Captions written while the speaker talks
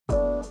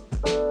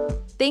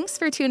Thanks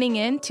for tuning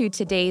in to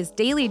today's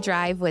Daily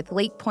Drive with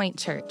Lakepointe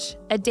Church,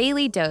 a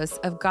daily dose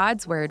of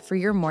God's Word for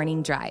your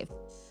morning drive.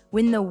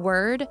 When the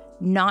Word,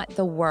 not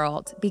the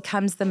world,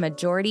 becomes the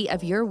majority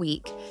of your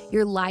week,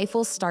 your life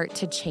will start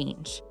to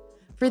change.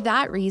 For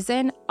that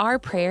reason, our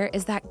prayer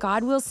is that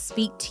God will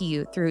speak to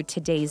you through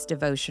today's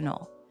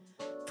devotional.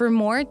 For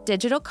more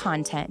digital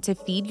content to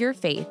feed your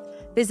faith,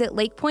 visit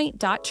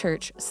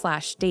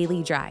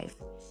lakepointe.church/dailydrive.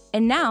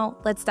 And now,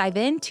 let's dive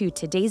into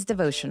today's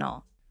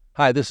devotional.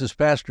 Hi, this is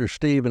Pastor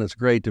Steve, and it's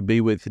great to be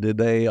with you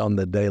today on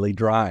the Daily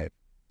Drive.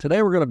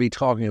 Today we're going to be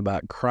talking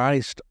about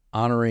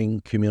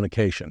Christ-honoring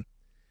communication.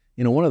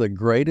 You know, one of the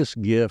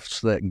greatest gifts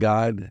that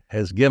God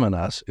has given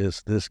us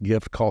is this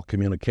gift called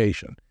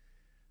communication.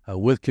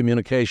 With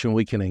communication,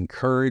 we can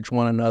encourage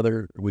one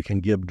another, we can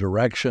give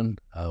direction,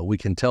 we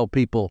can tell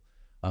people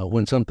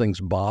when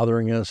something's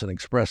bothering us and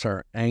express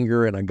our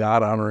anger in a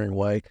God-honoring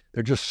way.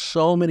 There are just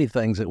so many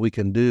things that we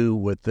can do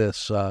with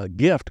this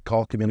gift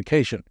called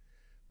communication.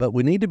 But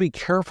we need to be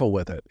careful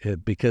with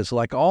it because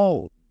like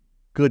all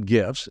good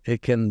gifts,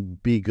 it can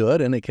be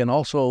good and it can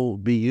also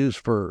be used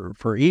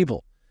for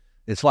evil.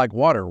 It's like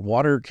water.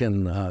 Water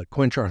can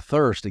quench our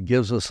thirst. It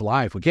gives us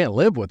life. We can't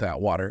live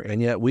without water,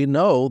 and yet we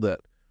know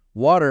that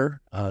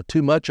water,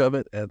 too much of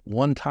it at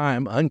one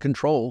time,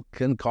 uncontrolled,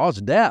 can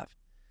cause death.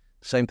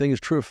 Same thing is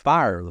true of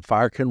fire. The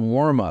fire can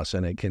warm us,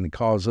 and it can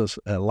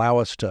allow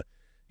us to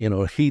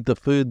heat the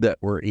food that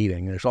we're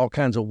eating. There's all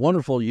kinds of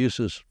wonderful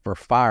uses for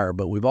fire,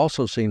 but we've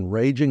also seen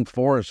raging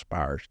forest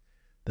fires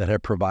that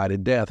have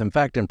provided death. In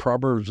fact, in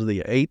Proverbs,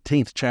 the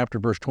 18th chapter,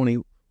 verse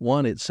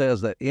 21, it says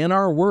that in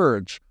our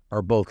words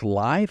are both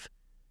life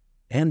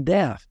and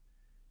death.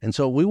 And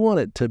so we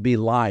want it to be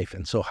life.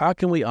 And so how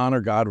can we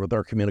honor God with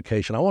our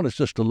communication? I want us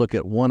just to look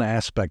at one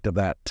aspect of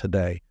that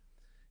today.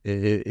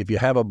 If you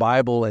have a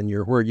Bible and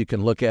you're where you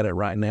can look at it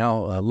right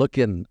now, look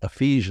in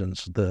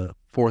Ephesians, the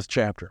 4th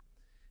chapter.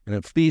 In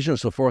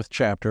Ephesians, the 4th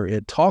chapter,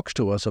 it talks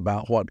to us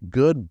about what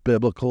good,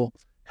 biblical,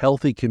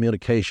 healthy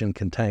communication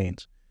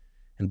contains.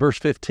 In verse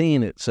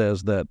 15, it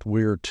says that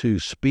we're to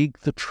speak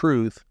the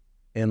truth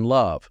in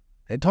love.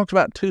 It talks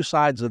about two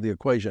sides of the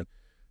equation,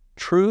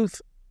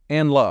 truth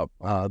and love.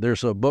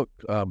 There's a book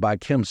by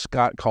Kim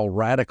Scott called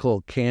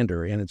Radical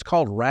Candor, and it's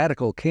called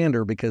Radical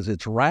Candor because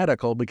it's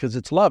radical because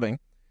it's loving,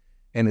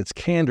 and it's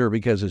candor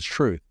because it's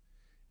truth.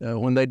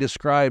 When they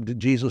described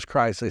Jesus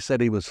Christ, they said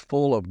he was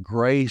full of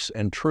grace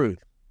and truth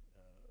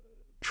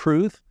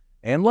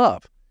and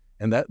love.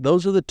 And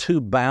those are the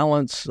two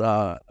balance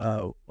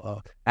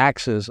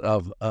axes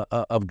of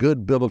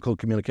good biblical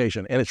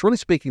communication. And it's really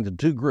speaking to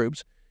two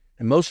groups,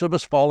 and most of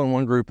us fall in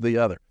one group or the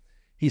other.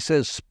 He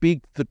says,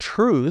 speak the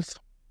truth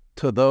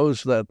to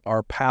those that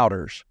are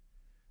pouters.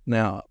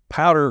 Now,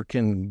 pouter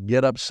can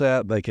get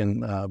upset, they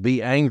can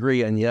be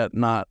angry, and yet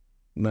no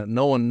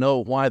one know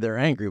why they're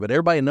angry, but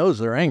everybody knows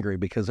they're angry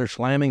because they're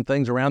slamming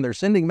things around. They're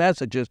sending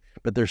messages,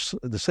 but they're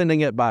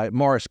sending it by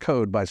Morse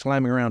code, by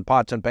slamming around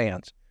pots and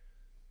pans.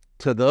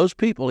 To those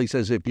people, he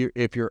says,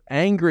 if you're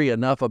angry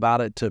enough about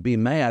it to be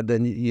mad,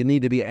 then you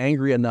need to be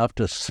angry enough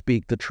to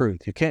speak the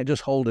truth. You can't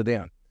just hold it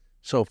in.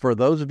 So for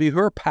those of you who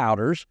are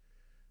pouters,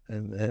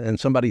 and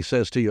somebody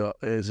says to you,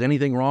 is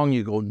anything wrong?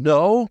 You go,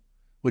 no,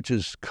 which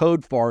is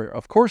code for,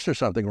 of course there's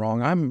something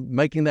wrong. I'm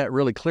making that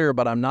really clear,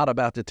 but I'm not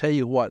about to tell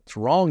you what's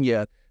wrong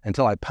yet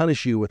until I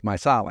punish you with my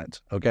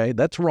silence, okay?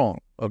 That's wrong,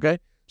 okay?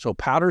 So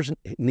pouters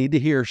need to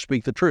hear,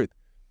 speak the truth.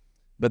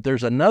 But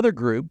there's another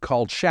group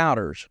called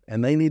shouters,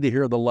 and they need to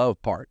hear the love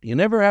part. You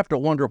never have to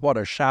wonder what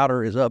a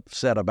shouter is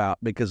upset about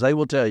because they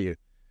will tell you.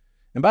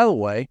 And by the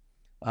way,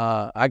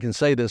 I can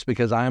say this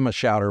because I am a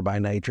shouter by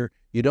nature.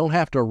 You don't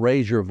have to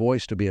raise your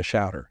voice to be a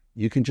shouter.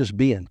 You can just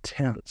be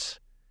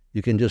intense.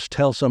 You can just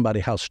tell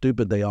somebody how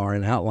stupid they are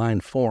in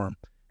outline form,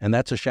 and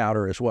that's a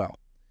shouter as well.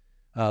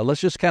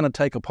 Let's just kind of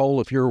take a poll.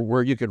 If you're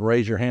where you could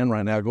raise your hand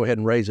right now, go ahead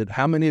and raise it.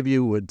 How many of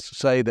you would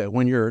say that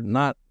when you're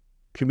not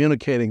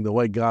communicating the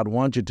way God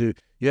wants you to,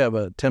 you have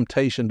a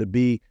temptation to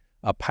be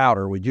a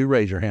pouter? Would you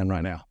raise your hand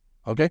right now?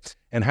 Okay.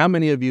 And how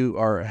many of you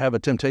have a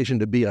temptation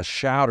to be a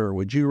shouter?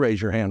 Would you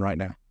raise your hand right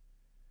now?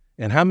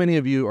 And how many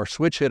of you are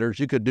switch hitters?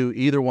 You could do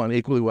either one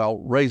equally well.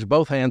 Raise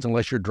both hands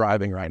unless you're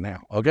driving right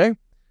now. Okay.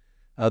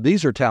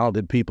 These are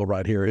talented people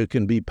right here who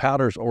can be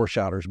pouters or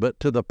shouters. But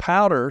to the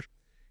pouters,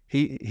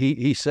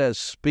 he says,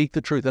 speak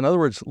the truth. In other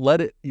words,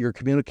 let your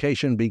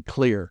communication be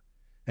clear.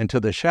 And to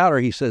the shouter,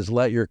 he says,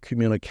 let your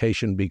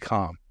communication be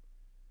calm.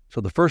 So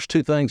the first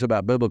two things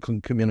about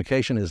biblical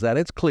communication is that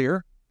it's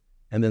clear,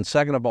 and then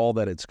second of all,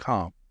 that it's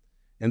calm.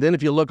 And then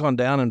if you look on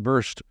down in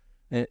verse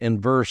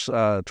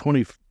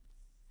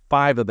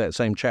 25 of that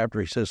same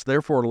chapter, he says,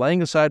 therefore,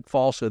 laying aside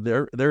falsehood,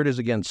 there it is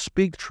again,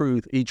 speak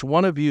truth, each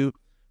one of you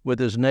with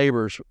his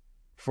neighbors,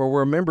 for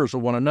we're members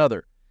of one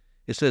another.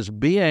 It says,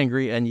 be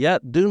angry, and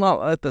yet do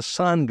not let the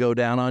sun go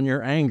down on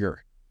your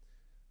anger.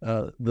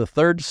 The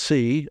third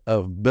C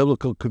of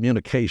biblical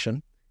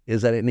communication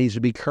is that it needs to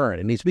be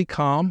current. It needs to be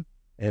calm,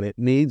 and it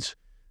needs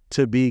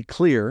to be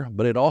clear,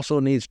 but it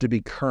also needs to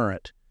be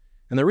current.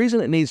 And the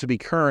reason it needs to be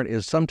current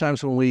is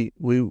sometimes when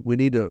we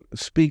need to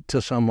speak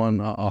to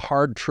someone a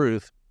hard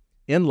truth,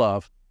 in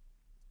love,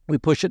 we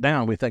push it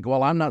down. We think,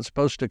 well, I'm not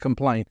supposed to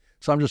complain,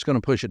 so I'm just going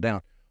to push it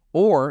down.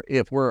 Or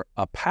if we're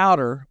a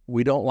pouter,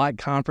 we don't like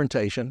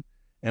confrontation,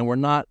 and we're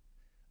not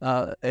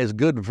as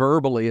good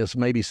verbally as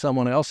maybe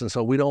someone else, and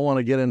so we don't want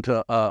to get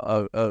into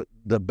a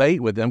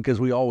debate with them because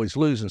we always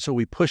lose, and so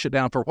we push it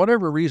down. For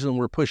whatever reason,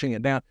 we're pushing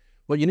it down.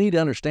 What you need to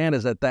understand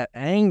is that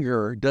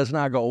anger does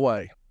not go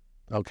away,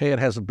 okay? It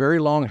has a very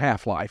long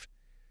half-life,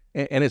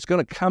 and it's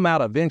going to come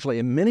out eventually,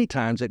 and many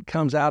times it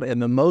comes out in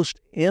the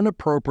most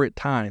inappropriate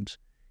times.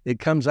 It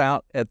comes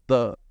out at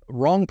the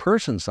wrong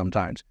person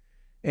sometimes.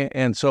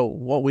 And so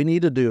what we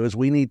need to do is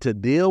we need to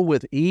deal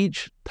with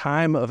each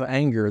time of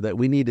anger that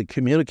we need to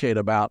communicate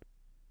about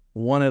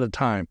one at a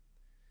time.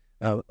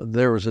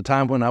 There was a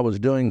time when I was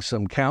doing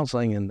some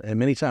counseling, and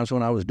many times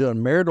when I was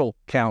doing marital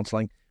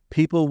counseling,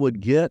 people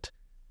would get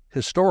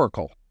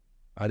historical.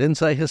 I didn't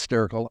say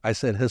hysterical, I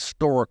said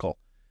historical.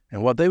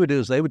 And what they would do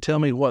is they would tell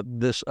me what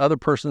this other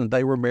person that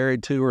they were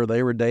married to or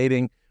they were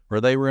dating or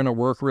they were in a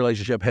work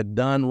relationship had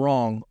done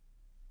wrong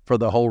for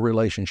the whole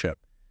relationship.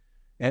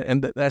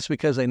 And that's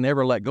because they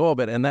never let go of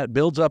it. And that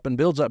builds up and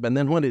builds up. And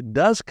then when it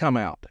does come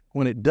out,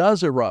 when it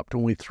does erupt,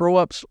 when we throw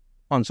up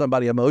on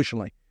somebody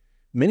emotionally,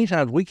 many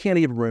times we can't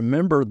even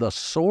remember the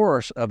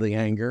source of the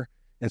anger.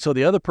 And so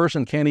the other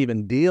person can't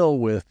even deal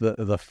with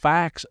the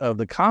facts of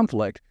the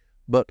conflict,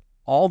 but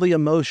all the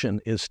emotion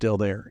is still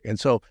there. And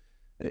so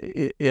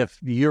if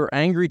you're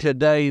angry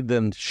today,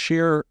 then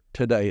share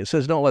today. It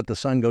says don't let the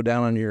sun go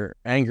down on your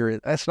anger.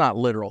 That's not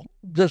literal.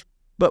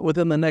 But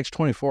within the next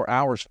 24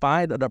 hours,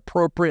 find an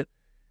appropriate,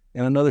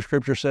 and another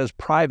scripture says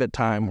private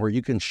time where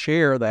you can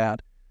share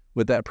that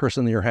with that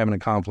person that you're having a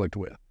conflict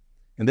with.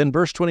 And then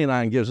verse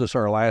 29 gives us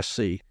our last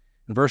C.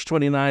 In verse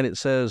 29, it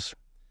says,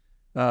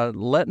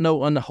 let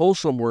no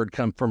unwholesome word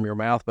come from your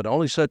mouth, but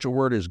only such a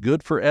word is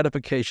good for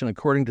edification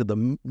according to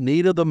the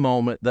need of the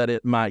moment, that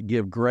it might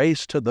give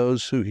grace to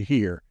those who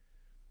hear.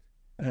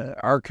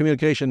 Our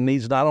communication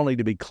needs not only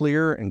to be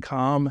clear and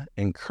calm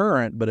and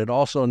current, but it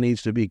also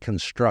needs to be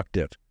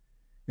constructive.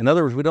 In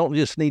other words, we don't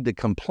just need to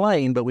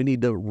complain, but we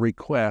need to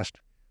request.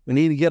 We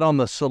need to get on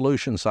the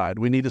solution side.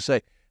 We need to say,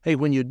 hey,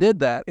 when you did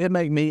that, it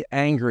made me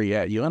angry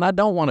at you, and I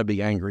don't want to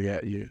be angry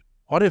at you.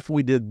 What if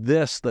we did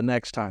this the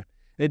next time?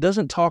 It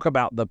doesn't talk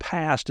about the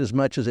past as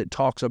much as it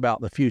talks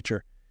about the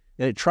future.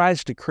 And it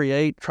tries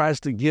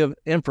to give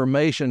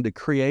information to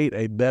create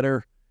a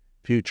better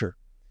future.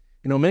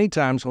 You know, many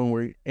times when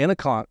we're in a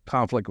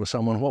conflict with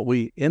someone, what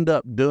we end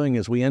up doing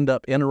is we end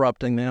up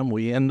interrupting them,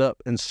 we end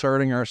up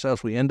inserting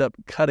ourselves, we end up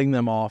cutting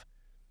them off.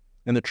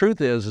 And the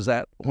truth is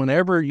that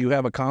whenever you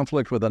have a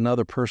conflict with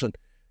another person,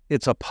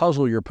 it's a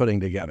puzzle you're putting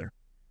together.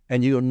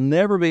 And you'll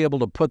never be able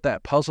to put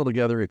that puzzle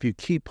together if you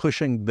keep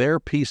pushing their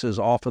pieces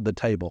off of the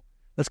table.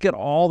 Let's get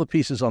all the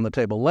pieces on the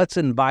table. Let's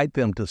invite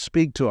them to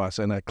speak to us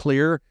in a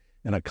clear,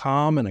 in a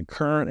calm, and a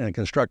current, and a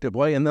constructive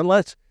way. And then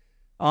let's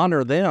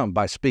honor them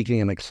by speaking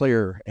in a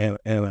clear and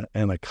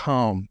a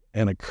calm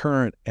and a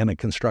current and a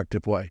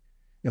constructive way.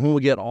 And when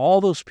we get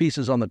all those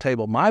pieces on the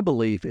table, my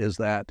belief is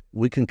that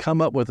we can come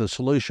up with a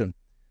solution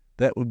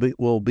that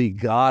will be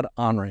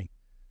God-honoring.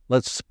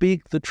 Let's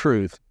speak the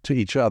truth to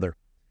each other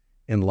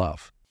in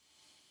love.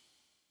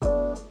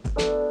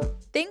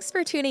 Thanks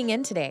for tuning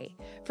in today.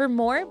 For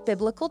more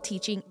biblical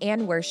teaching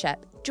and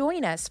worship,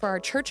 join us for our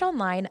Church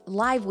Online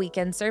live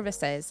weekend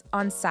services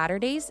on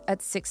Saturdays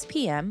at 6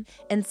 p.m.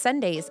 and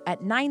Sundays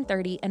at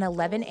 9:30 and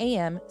 11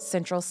 a.m.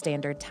 Central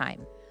Standard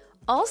Time.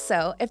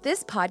 Also, if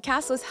this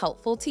podcast was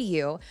helpful to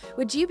you,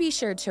 would you be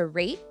sure to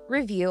rate,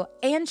 review,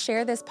 and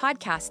share this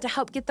podcast to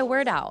help get the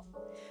word out?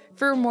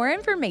 For more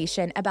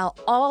information about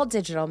all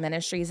digital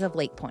ministries of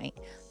LakePointe,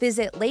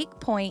 visit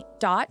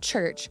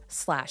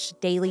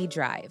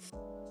lakepointe.church/dailydrive.